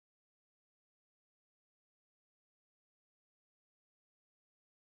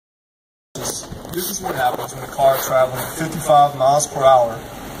This is what happens when a car traveling at 55 miles per hour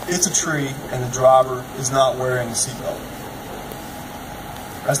hits a tree and the driver is not wearing a seatbelt.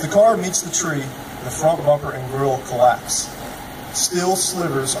 As the car meets the tree, the front bumper and grille collapse. Steel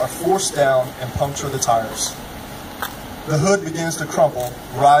slivers are forced down and puncture the tires. The hood begins to crumple,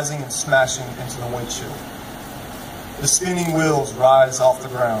 rising and smashing into the windshield. The spinning wheels rise off the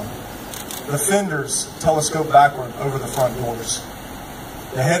ground. The fenders telescope backward over the front doors.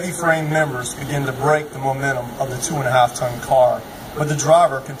 The heavy frame members begin to break the momentum of the 2.5-ton car, but the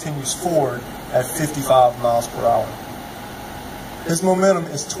driver continues forward at 55 miles per hour. His momentum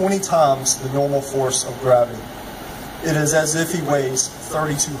is 20 times the normal force of gravity. It is as if he weighs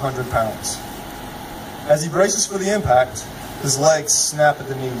 3,200 pounds. As he braces for the impact, his legs snap at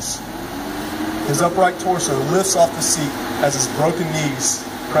the knees. His upright torso lifts off the seat as his broken knees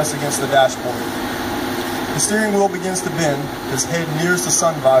press against the dashboard. The steering wheel begins to bend, his head nears the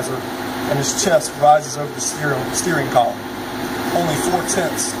sun visor, and his chest rises over the steering column. Only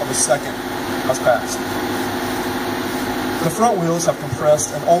 4/10 of a second has passed. The front wheels have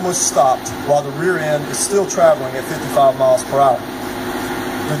compressed and almost stopped, while the rear end is still traveling at 55 miles per hour.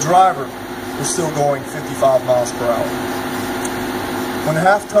 The driver is still going 55 miles per hour. When the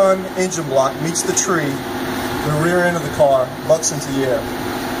half-ton engine block meets the tree, the rear end of the car bucks into the air.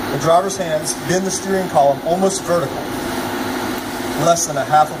 The driver's hands bend the steering column almost vertical. Less than a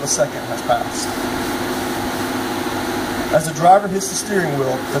half of a second has passed. As the driver hits the steering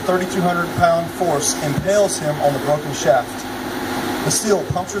wheel, the 3,200-pound force impales him on the broken shaft. The steel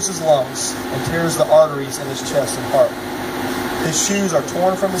punctures his lungs and tears the arteries in his chest and heart. His shoes are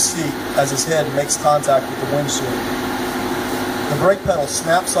torn from his feet as his head makes contact with the windshield. The brake pedal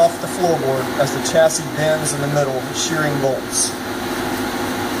snaps off the floorboard as the chassis bends in the middle, shearing bolts.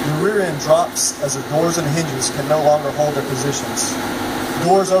 The rear end drops as the doors and hinges can no longer hold their positions.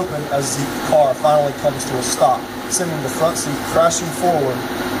 Doors open as the car finally comes to a stop, sending the front seat crashing forward,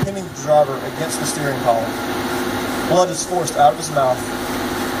 pinning the driver against the steering column. Blood is forced out of his mouth,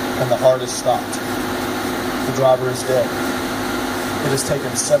 and the heart is stopped. The driver is dead. It has taken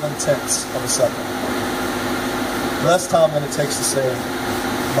 7/10 of a second. Less time than it takes to say,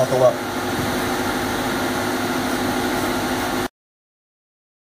 buckle up.